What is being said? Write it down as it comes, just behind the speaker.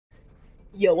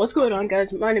Yo, what's going on,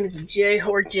 guys? My name is Jay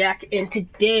or Jack, and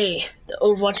today the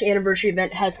Overwatch anniversary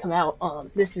event has come out.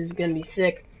 This is gonna be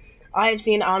sick. I'm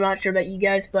not sure about you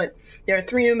guys, but there are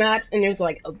 3 new maps, and there's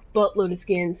like a buttload of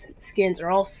skins. The skins are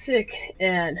all sick,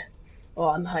 and oh,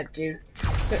 I'm hyped, dude.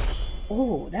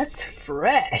 Oh, that's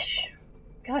fresh.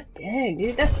 God dang,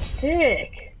 dude, that's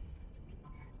sick.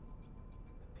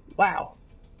 Wow,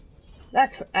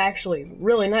 that's actually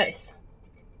really nice.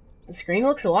 The screen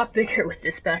looks a lot bigger with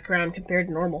this background compared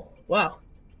to normal. Wow.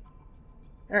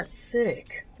 That's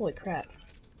sick. Holy crap.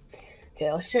 Okay,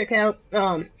 let's check out,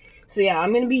 so yeah,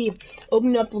 I'm gonna be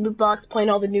opening up the loot box, playing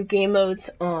all the new game modes,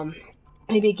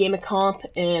 maybe a game of comp,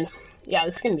 and yeah,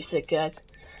 this is gonna be sick, guys.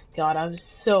 God, I was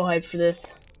so hyped for this.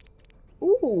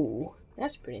 Ooh,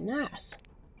 that's pretty nice.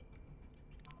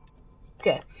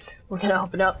 Okay, we're gonna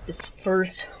open up this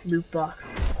first loot box.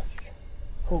 Let's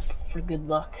hope for good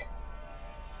luck.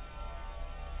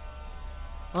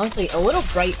 Honestly, a little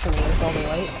bright for me with all the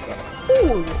light.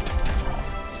 Ooh!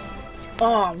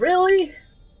 Oh, really?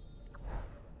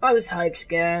 I was hyped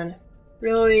again.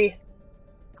 Really?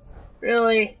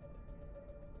 Really?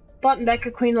 Bought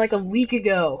Mecha Queen like a week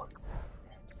ago.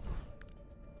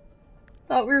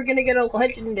 Thought we were gonna get a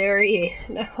legendary.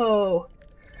 No.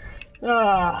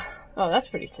 Ah. Oh, that's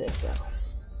pretty sick, though.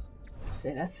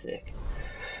 Say that's sick.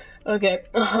 Okay.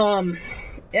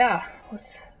 Yeah.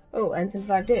 Oh, ends in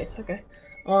 5 days. Okay.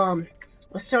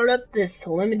 Let's start up this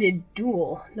limited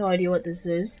duel. No idea what this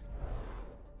is.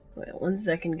 Wait, 1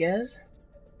 second, guess.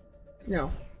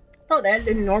 No. Oh, they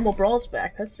added normal brawls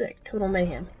back. That's sick. Total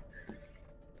mayhem.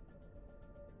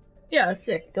 Yeah, that's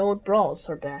sick. The old brawls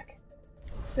are back.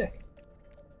 Sick.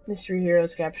 Mystery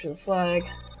heroes capture the flag.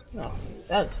 Oh,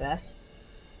 that was fast.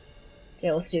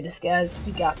 Okay, let's do this, guys.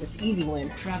 We got this. Easy win.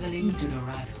 Traveling to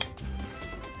Dorado.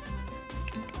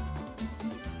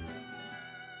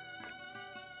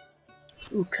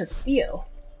 Ooh, Castillo.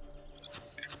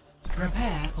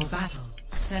 Prepare for battle.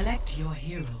 Select your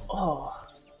hero. Oh,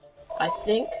 I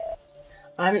think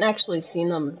I haven't actually seen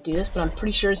them do this, but I'm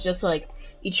pretty sure it's just like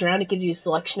each round it gives you a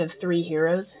selection of 3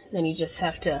 heroes, then you just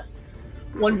have to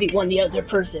 1v1 the other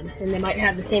person, and they might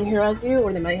have the same hero as you,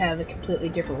 or they might have a completely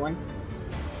different one.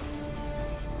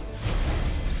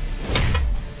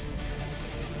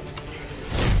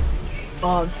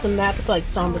 Oh, some map with like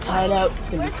Sombra's hideout. It's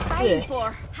gonna be sick.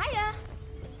 Hiya.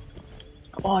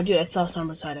 Oh, dude, I saw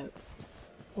Sombra's hideout.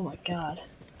 Oh my god.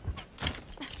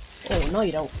 Oh, no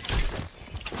you don't.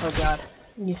 Oh god.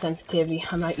 New sensitivity.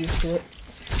 I'm not used to it.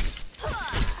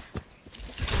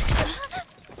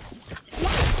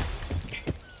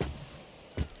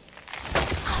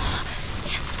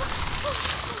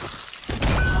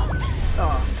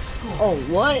 Oh,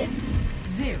 what?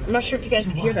 I'm not sure if you guys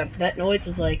could hear that, but that noise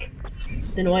was like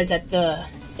the noise at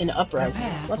in the uprising.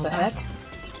 What the heck?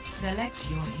 Select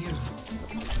your hero.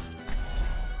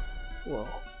 Whoa.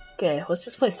 Okay, let's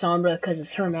just play Sombra because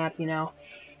it's her map, you know.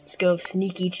 Let's go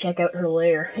sneaky, check out her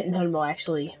lair, and then we'll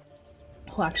actually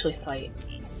fight.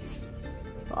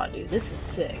 Aw, dude, this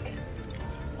is sick.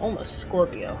 Almost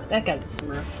Scorpio. That guy's a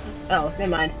smurf. Oh, never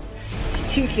mind. It's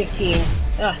 2:15.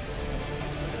 Ah.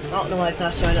 I don't know why it's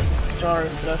not showing up the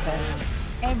stars, but okay.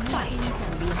 Everything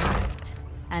can be hacked.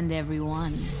 And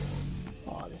everyone.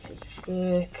 Oh, this is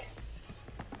sick.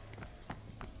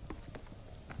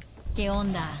 ¿Qué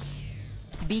onda?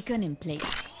 Beacon in place.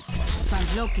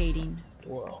 Translocating.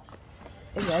 Whoa.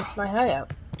 Hey guys, my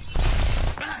hideout.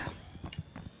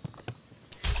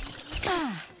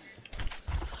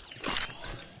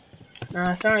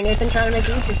 Sorry Nathan, trying to make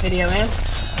a YouTube video, man.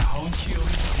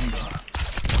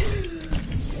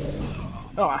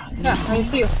 Oh, yeah, how do you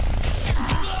feel?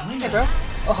 Hey bro.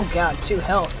 Oh god, 2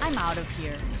 health. I'm out of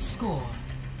here. Score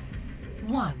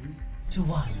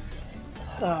 1-1.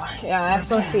 Oh, yeah, I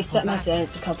accidentally reset my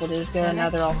settings a couple days ago, and now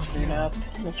they're all screwed up.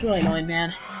 And it's really annoying,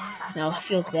 man. No, it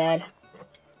feels bad.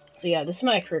 So yeah, this is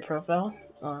my career profile,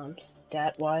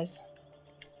 stat-wise.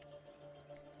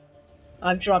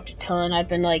 I've dropped a ton. I've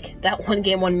been like, that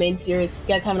 1 main series, if you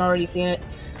guys haven't already seen it,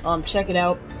 check it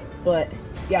out. But,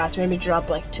 yeah, it's made me drop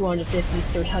like 250,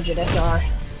 300 SR.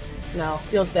 No,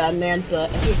 feels bad, man,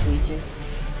 but I just need to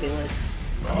feel it.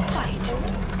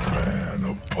 Man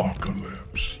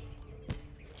apocalypse.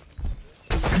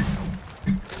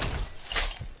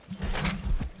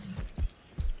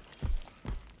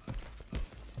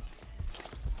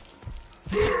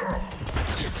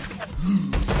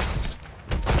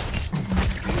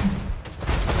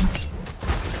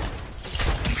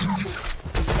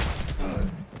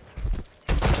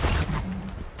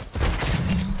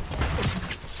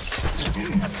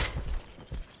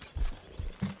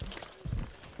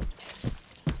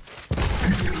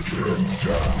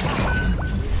 Down.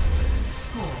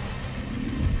 Score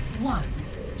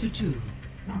 1-2.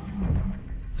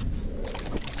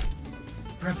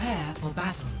 Prepare for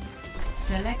battle.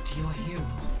 Select your hero.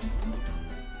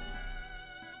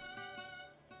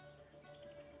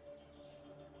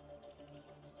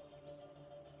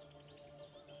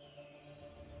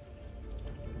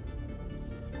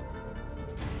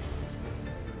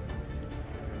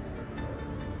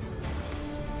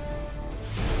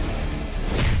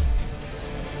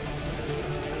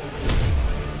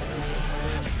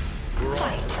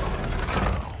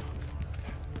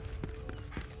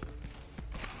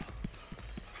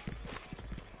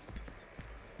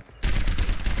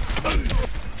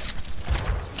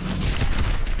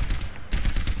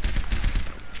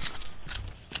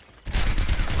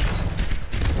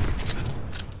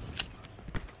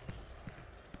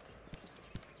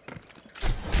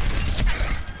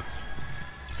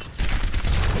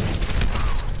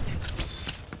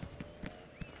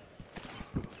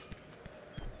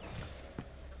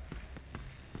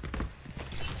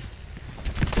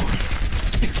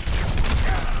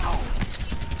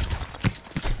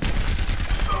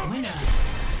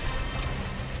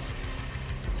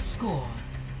 Score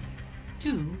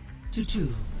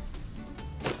 2-2.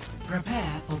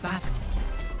 Prepare for battle.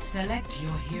 Select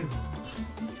your hero.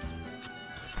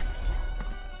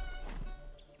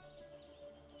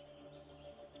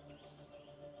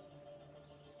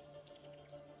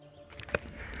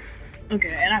 Okay,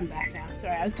 and I'm back now.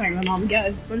 Sorry, I was talking to my mom,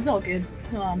 guys, but it's all good.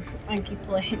 I can keep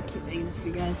playing, keep making this for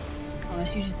you guys.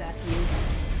 She was just asking me,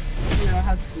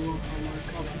 how's school,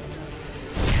 homework, all that stuff.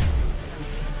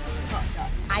 Oh, God.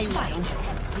 I don't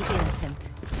protect the innocent.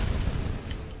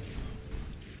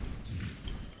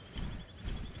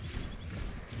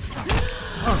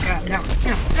 Oh, God, no.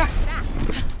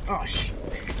 Oh, shit.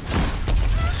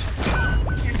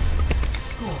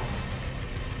 Score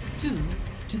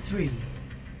 2-3.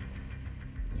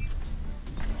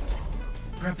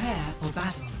 Prepare for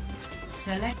battle.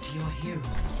 Select your hero.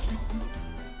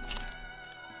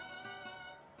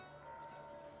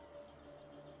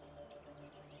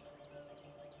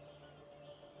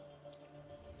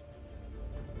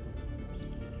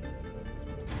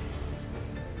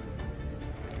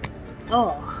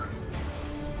 Oh.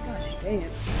 Gosh dang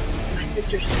it. My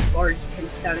sister's barged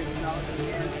 $10,000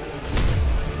 again.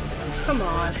 Oh, come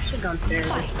on, I should've gone fair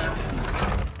this time.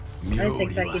 I didn't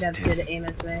expect he'd have good aim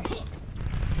as me.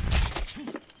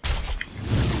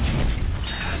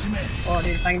 Oh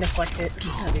dude, if I can deflect it,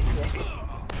 that'd be sick.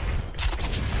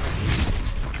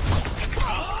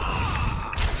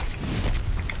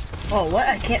 Oh, what?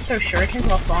 I can't throw shurikens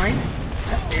while flying?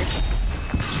 That's weird.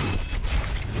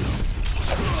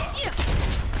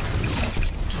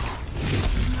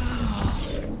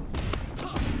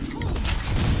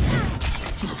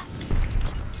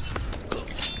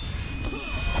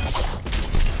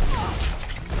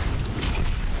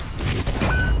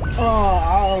 Oh,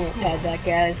 I almost had that,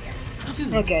 guys.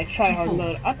 Okay, try hard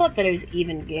mode. I thought that it was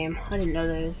even game. I didn't know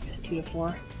that it was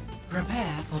 2-4.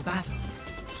 Prepare for battle.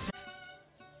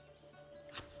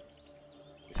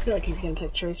 I feel like he's gonna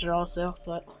pick Tracer also,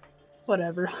 but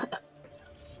whatever.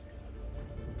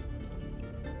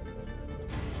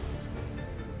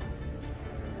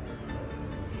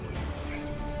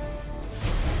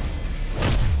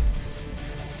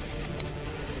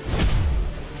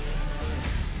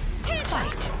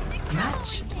 Fight.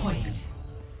 Match point.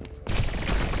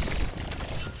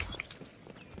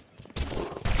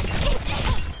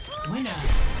 Winner.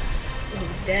 Oh,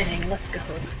 dang, let's go.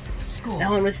 Score. That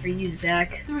one was for you,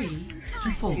 Zach.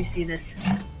 3-4. Did you see this?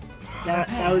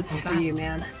 That was for you,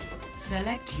 man.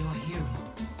 Select your hero.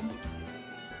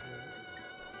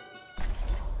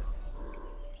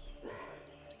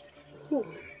 Ooh.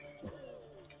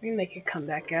 We can make a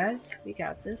comeback, guys. We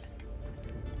got this.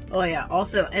 Oh yeah,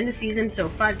 also, end of season, so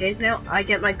 5 days now, I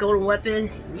get my golden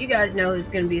weapon. You guys know who's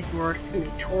gonna be for. It's gonna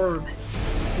be Torb.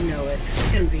 You know it.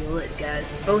 It's gonna be lit, guys.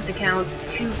 Both accounts,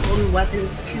 2 golden weapons,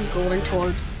 2 golden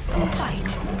Torbs.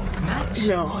 Fight. Match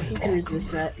No, point. who can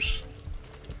resist that?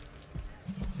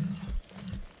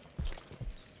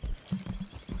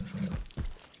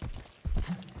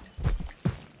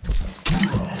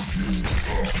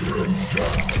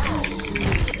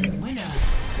 Winner.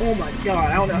 Oh my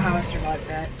god, I don't know how I survived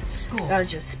that. Score. That was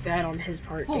just bad on his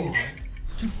part, dude.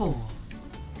 4-4.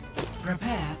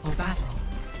 Prepare for battle.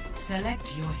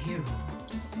 Select your hero.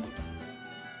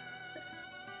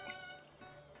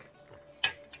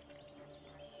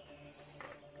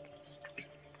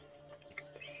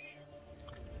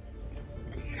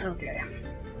 Okay.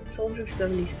 Soldier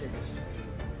 76.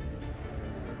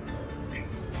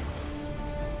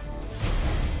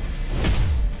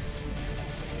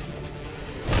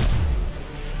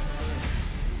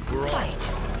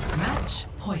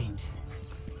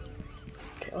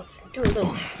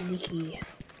 little sneaky.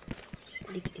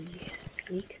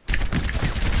 Sneak.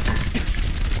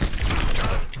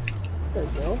 There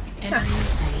we go.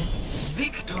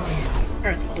 Victory.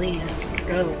 That's clean. Let's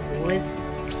go, boys.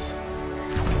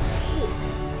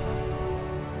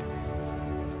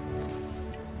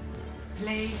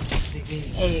 Play the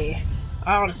game. Hey,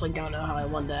 I honestly don't know how I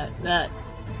won that. That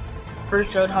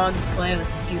first Roadhog play was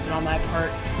stupid on my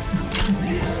part.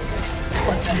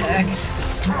 What the heck?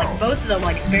 Like, both of them,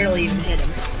 like, barely even hit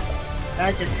him.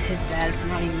 That's just his bad for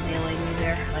not even nailing me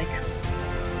there. Like,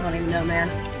 I don't even know, man.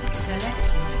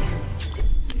 Select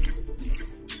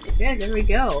Yeah, there we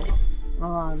go.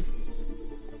 Oh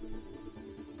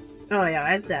yeah,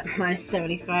 I had that minus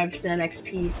 75%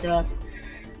 XP stuff.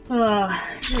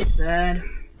 It's bad.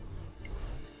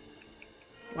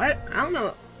 What? I don't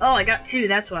know. Oh, I got 2,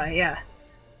 that's why, yeah.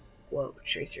 Whoa,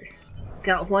 Tracer.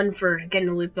 Got 1 for getting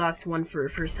the loot box, 1 for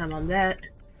first time on that.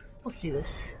 Let's do this.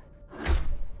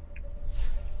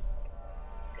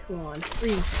 Come on,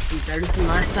 please be better than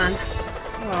last time.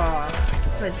 Aw,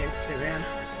 I jinxed it, man.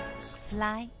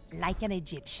 Fly like an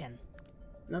Egyptian.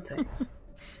 No thanks.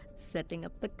 Setting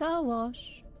up the car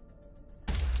wash.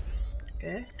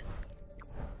 Okay.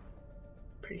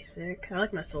 Pretty sick. I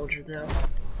like my soldier though.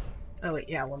 Oh wait,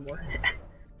 yeah, 1 more.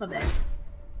 My bad.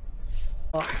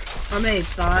 Oh, I may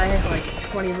buy like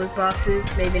 20 loot boxes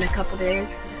maybe in a couple days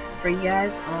for you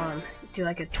guys. Do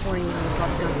like a 20 loot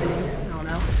box opening. I don't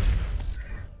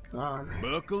know.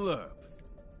 Buckle up.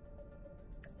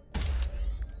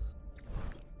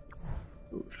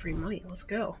 Ooh, free money. Let's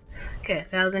go. Okay,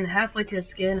 1,000, halfway to the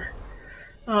skin.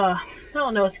 I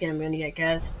don't know what skin I'm gonna get,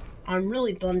 guys. I'm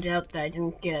really bummed out that I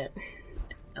didn't get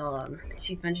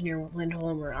Chief Engineer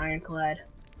Lindholm or Ironclad.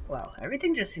 Wow,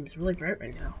 everything just seems really bright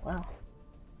right now. Wow.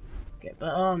 Okay,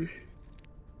 but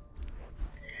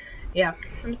yeah,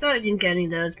 I'm sad I didn't get any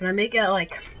of those, but I may get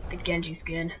like the Genji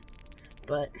skin.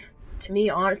 But to me,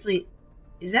 honestly,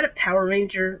 is that a Power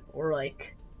Ranger or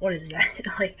like what is that?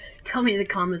 Like, tell me in the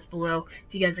comments below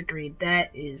if you guys agreed that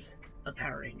is a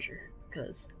Power Ranger,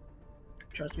 because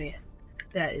trust me,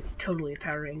 that is totally a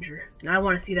Power Ranger, and I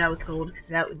want to see that with gold because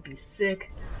that would be sick.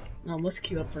 Let's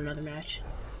queue up for another match.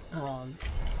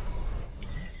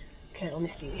 Okay, let me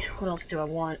see. What else do I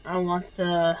want? I want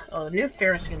the new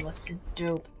Pharah skin looks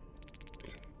dope.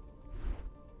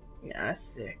 Yeah, that's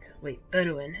sick. Wait,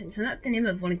 Bedouin. Isn't that the name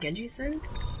of one of Genji's sins?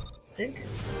 I think.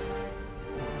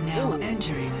 Now Ooh.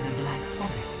 entering the Black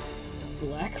Forest. The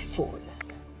Black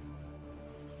Forest.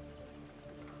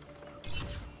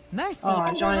 Mercy. Oh,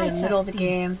 I joined in the middle of the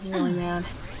game. Really mad.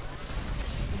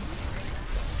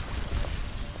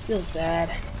 Feels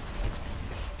bad.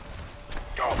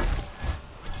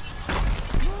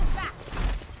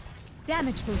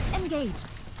 Damage boost engaged.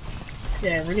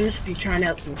 Yeah, we're gonna be trying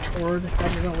out some Tord if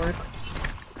that doesn't work.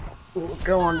 We'll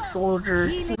go on Soldier.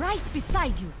 Healing right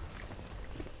beside you.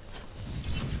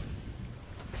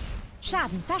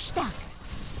 Schaden verstärkt.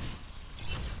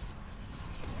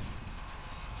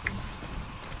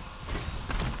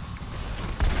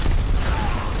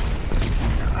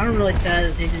 I'm really sad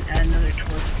that they didn't add another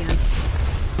Tord skin.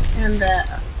 And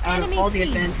that out of all the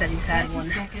events that he's had one,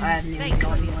 I haven't even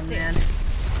gotten one, man.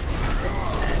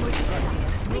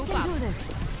 We can do this.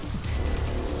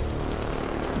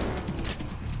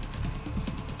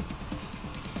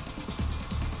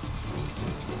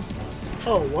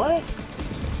 Oh, what?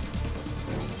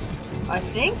 I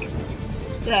think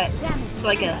that it's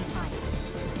like a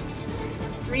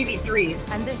 3v3,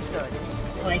 Understood.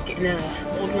 like in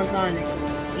the old ones on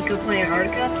Eco Planet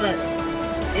Antarctica, but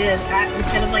it is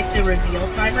instead of like the reveal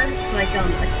timer, it's like a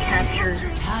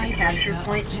capture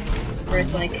point where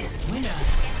it's like,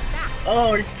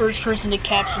 oh, it's first person to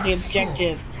capture the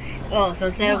objective. Oh, so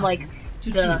instead of like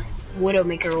the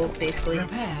Widowmaker rule, basically,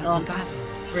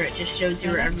 where it just shows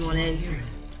you where everyone is,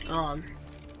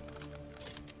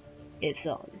 it's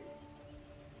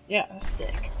yeah, that's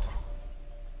sick.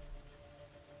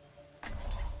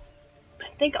 I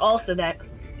think also that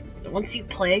once you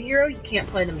play a hero, you can't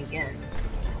play them again,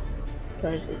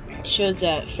 because it shows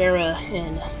that Pharah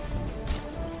and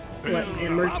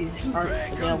Mercy's aren't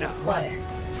available to play.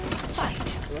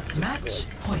 Fight. Match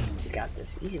point. You got this,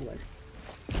 easy one.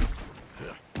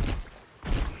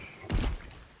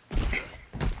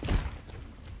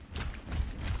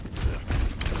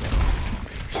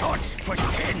 Shots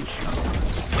potential.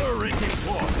 Terrific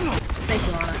war. Thank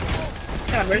you, Lana.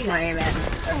 God, where's my aim at?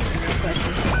 That's the real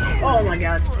question. Oh my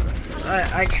god.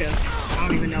 I choked. I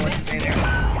don't even know what to say there.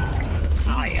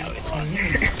 Oh yeah, it was fun.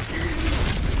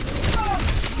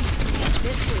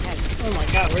 Oh my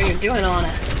god, what are you doing,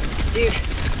 Lana? Dude.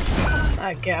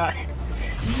 My god.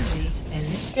 Teammate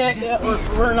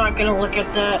eliminated. We're not gonna look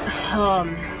at that.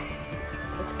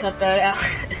 Let's cut that out.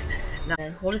 No,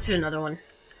 we'll just do another one.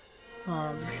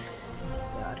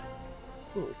 God.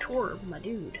 Ooh, Tor, my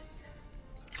dude.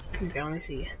 Okay, let me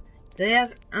see. Do they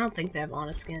have? I don't think they have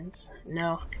honest skins.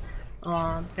 No.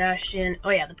 Bastion. Oh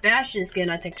yeah, the Bastion skin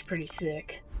I think is pretty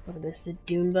sick. Look at this, the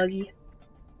Dune buggy.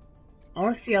 I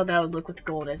want to see how that would look with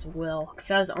gold as well,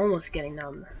 because I was almost getting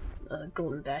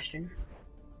Golden Bastion.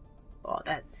 Oh,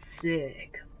 that's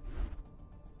sick.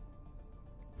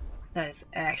 That is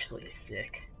actually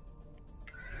sick.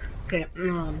 Okay,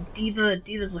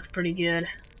 Divas look pretty good.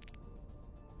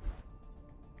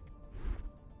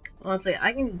 Honestly,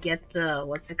 I can get the,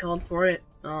 what's it called for it?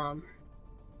 I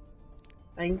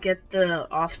can get the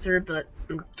Officer, but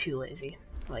I'm too lazy.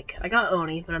 Like, I got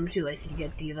Oni, but I'm too lazy to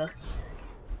get Diva.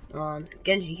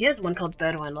 Genji, he has one called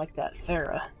Bedouin, like that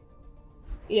Pharah.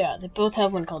 Yeah, they both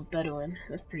have one called Bedouin.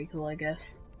 That's pretty cool, I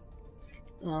guess.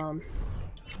 Hanzo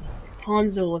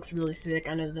looks really sick,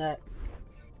 I know that.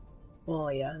 Oh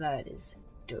yeah, that is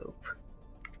dope.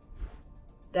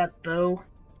 That bow,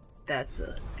 that's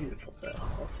a beautiful bow,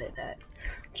 I'll say that.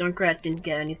 Junkrat didn't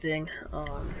get anything.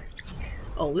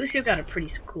 Oh, Lucio got a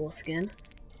pretty cool skin.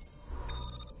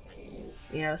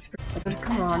 Yeah, it's pretty, but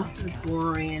come on, this is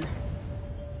boring.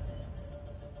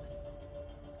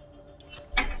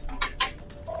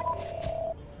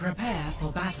 Prepare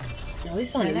for battle. At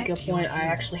least on Select Eco Point, your I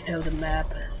actually know the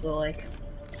map, so like,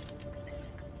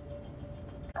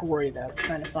 I'm worried about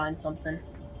trying to find something.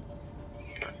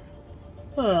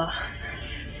 Oh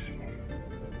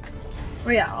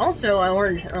yeah, also I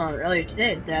learned earlier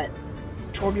today that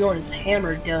Torbjorn's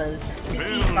hammer does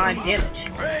 55 damage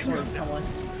towards someone.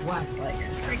 Like,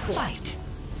 it's pretty cool. Fight.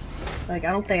 Like,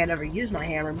 I don't think I'd ever use my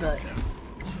hammer, but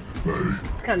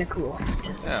it's kind of cool.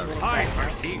 Just a little I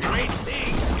background. foresee great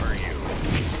things for you.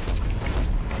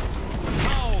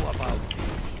 How about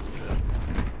this?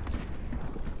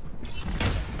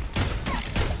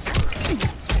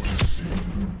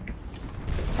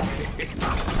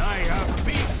 I have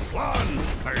big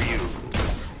plans for you.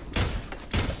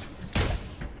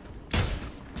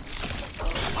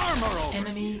 Armor over.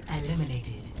 Enemy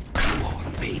eliminated. Come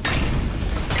on, baby.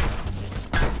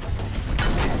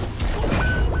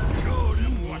 Show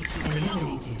them what you can do.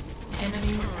 Eliminated.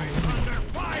 Enemy eliminated. Under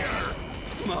fire!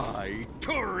 My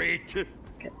turret!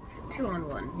 Okay, so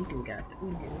 2-on-1. You can get it.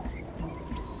 We do this.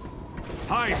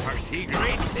 I foresee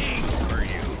great things for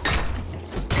you.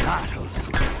 That'll do.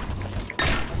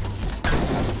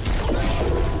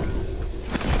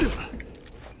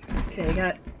 Okay, I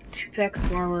got 2 packs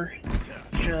of armor,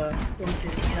 extra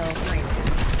 150 health, right?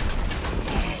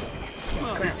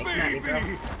 My Come at me, bro.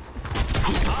 baby!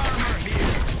 Armor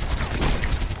here!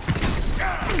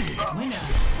 Winner.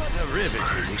 What a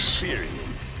riveting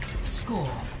experience. Score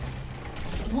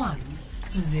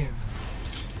 1-0.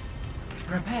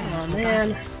 Prepare Oh for man.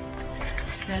 battle.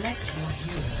 Select your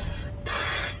hero.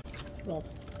 Well,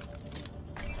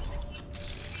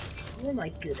 what am I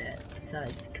good at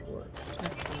besides Tor?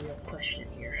 That's the real question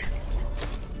here.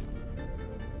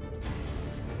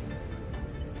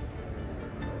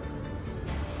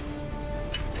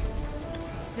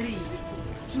 Three,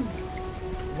 two,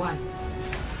 one.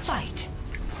 Fight.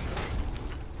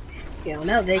 Yeah, well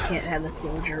now they can't have a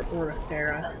soldier or a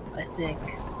Pharah, I think.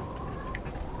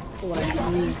 What I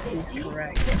believe is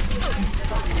correct.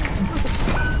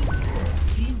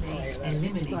 Teammate My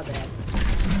eliminated. bad.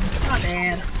 My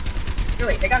bad. Oh,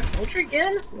 wait, they got a soldier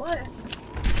again? What?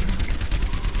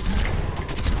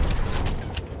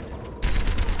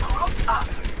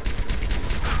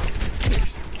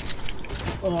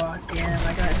 Oh, damn,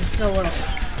 I got him so little.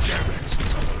 Last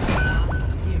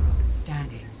hero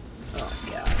standing. Oh,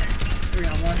 God.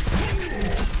 3-on-1.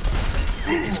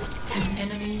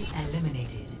 Enemy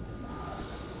eliminated.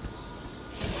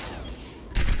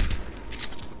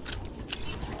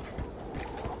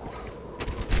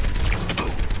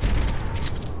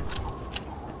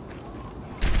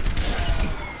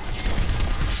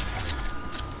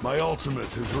 My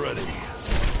ultimate is ready.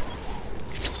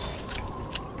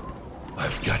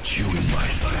 I've got you in my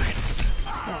sights.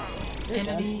 Oh, you're dead.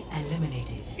 Enemy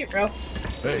eliminated. Here, bro.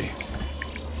 Hey,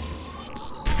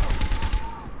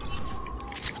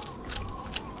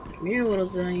 Come here, little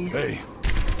Zony. hey.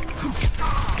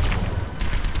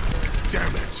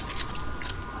 Damn it.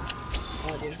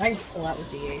 Oh, dude, if I can pull out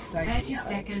with the ace, I can 30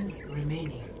 seconds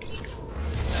remaining.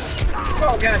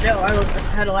 Oh, God, no,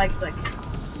 how do I expect?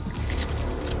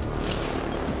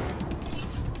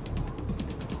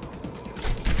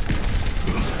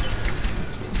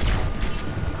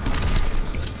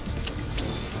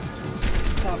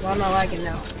 Oh, well, I'm not lagging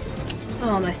now.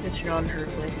 Oh, my sister on her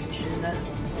PlayStation. That's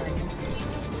not fine.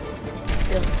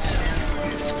 Feels bad,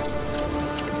 man.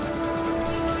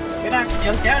 Good act.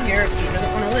 Jump down here if you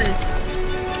don't want to lose.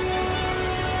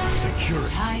 Secure.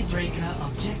 Tiebreaker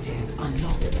objective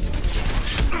unlocked.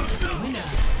 Winner.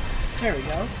 There we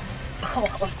go. Oh,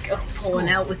 let's go. Going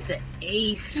out with the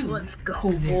ace. Let's go,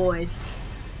 boys.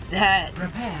 That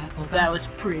Prepare for that battle. was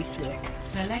pretty sick.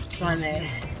 Select If I may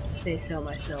say so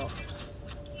myself.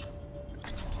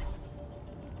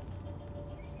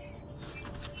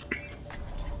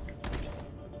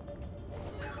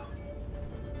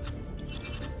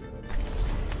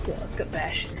 Yeah, let's go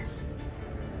bash.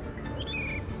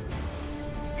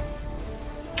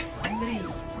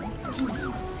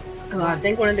 I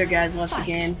think one of their guys left the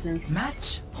game since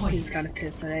Match he's point. kind of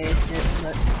pissed that I aced it,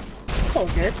 but it's all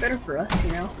good. Better for us,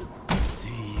 you know.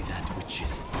 See that which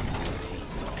is unseen.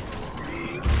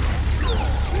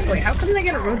 Wait, how come they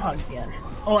get a Roadhog again?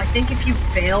 Oh, I think if you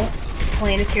fail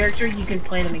playing a character, you can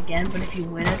play them again, but if you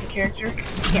win as a character, you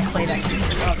can't play that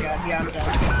character. Oh god, yeah, I'm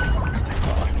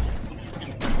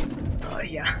done. Oh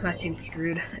yeah, that seems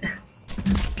screwed.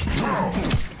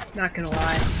 Not gonna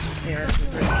lie, they are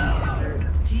really screwed.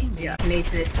 Yeah,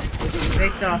 Mace it.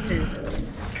 Based off his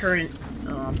current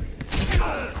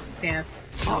stance,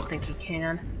 I don't think he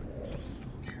can.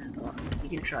 You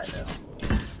can try though.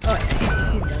 Oh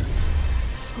yeah, he's done.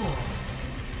 Score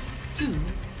 2-1.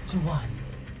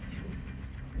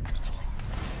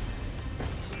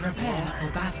 Prepare for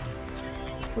battle.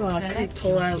 Well, I couldn't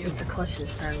pull out with the clutch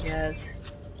this time, guys.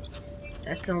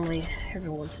 That's only every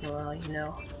once in a while, you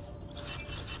know.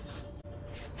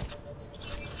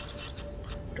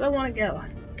 Do I want to go?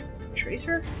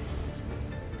 Tracer?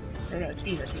 Or no,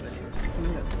 Diva.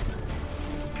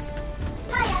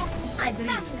 I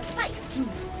believe.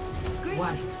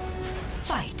 One.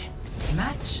 Fight.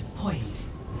 Match point.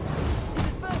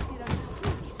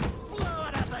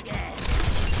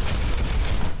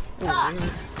 Oh,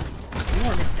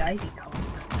 more of a divey column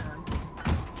this time.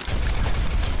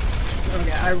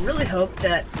 Okay, I really hope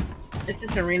that if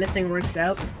this arena thing works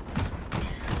out,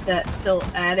 that they'll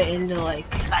add it into like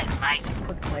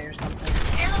quick play or something.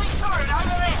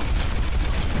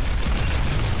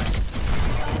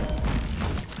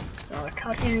 Oh,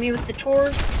 copying me with the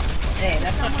tours? Hey,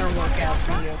 that's not gonna work out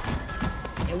for you.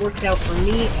 It works out for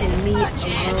me and me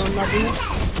alone, lovey.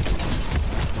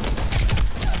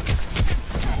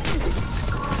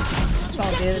 It's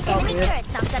all good, it's all Make good. sure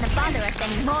it's not gonna bother us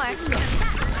anymore.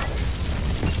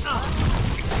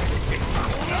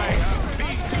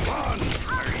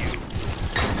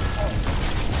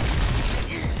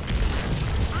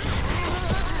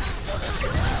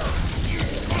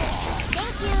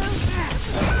 Thank you.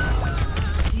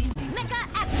 Mecha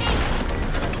active.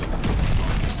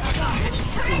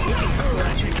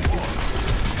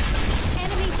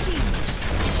 Enemy seen.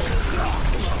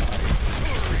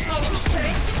 Enemy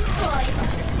turret destroyed.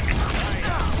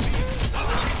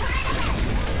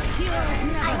 Heroes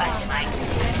never die.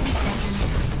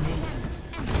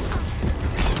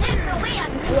 There's no way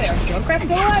I'm Wait, are Junkrat's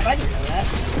still alive? I didn't know that.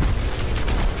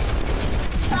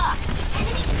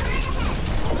 enemy turret ahead.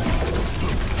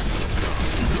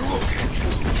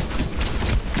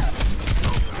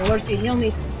 Well, let's see, heal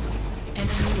me.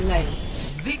 Enemy Nice.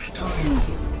 victory.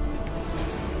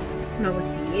 No, with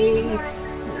the ace.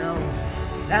 No.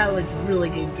 That was a really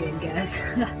good game, guys.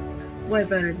 Way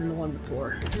better than the one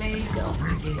before. Play of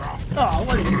the game. Oh,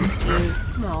 what is this dude?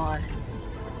 Come on.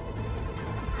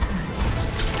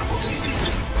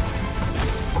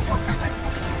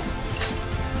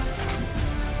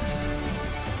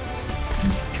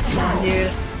 Come on,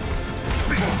 dude.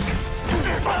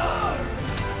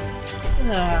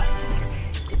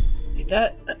 Dude,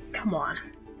 that, come on.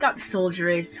 Got the Soldier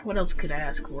Ace. What else could I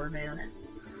ask for, man?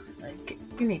 Like,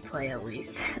 give me play at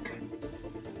least.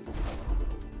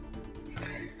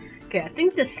 Okay, I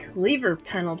think this lever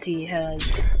penalty has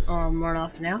run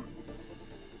off now.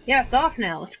 Yeah, it's off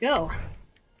now. Let's go.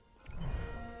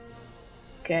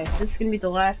 Okay, this is gonna be the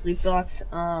last loot box.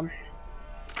 Yeah.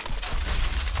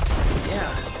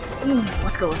 Ooh,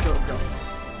 let's go.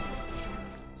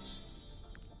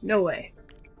 No way.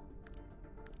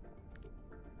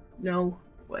 No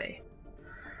way.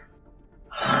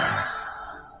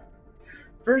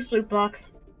 First loot box,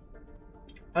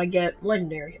 I get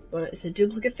legendary, but it's a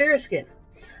duplicate Ferris skin.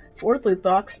 Fourth loot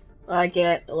box, I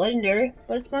get a legendary,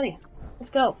 but it's money.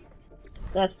 Let's go.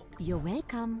 You're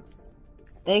welcome.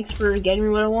 Thanks for getting me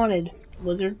what I wanted,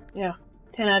 Blizzard. Yeah,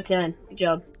 10 out of 10. Good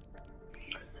job.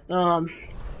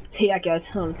 Yeah, guys.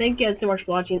 Thank you guys so much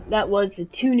for watching. That was the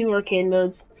 2 new arcade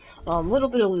modes. Little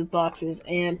bit of loot boxes,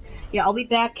 and yeah, I'll be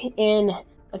back in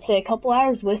I'd say a couple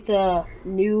hours with a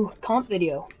new comp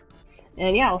video.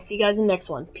 And yeah, I'll see you guys in the next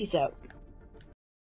one. Peace out.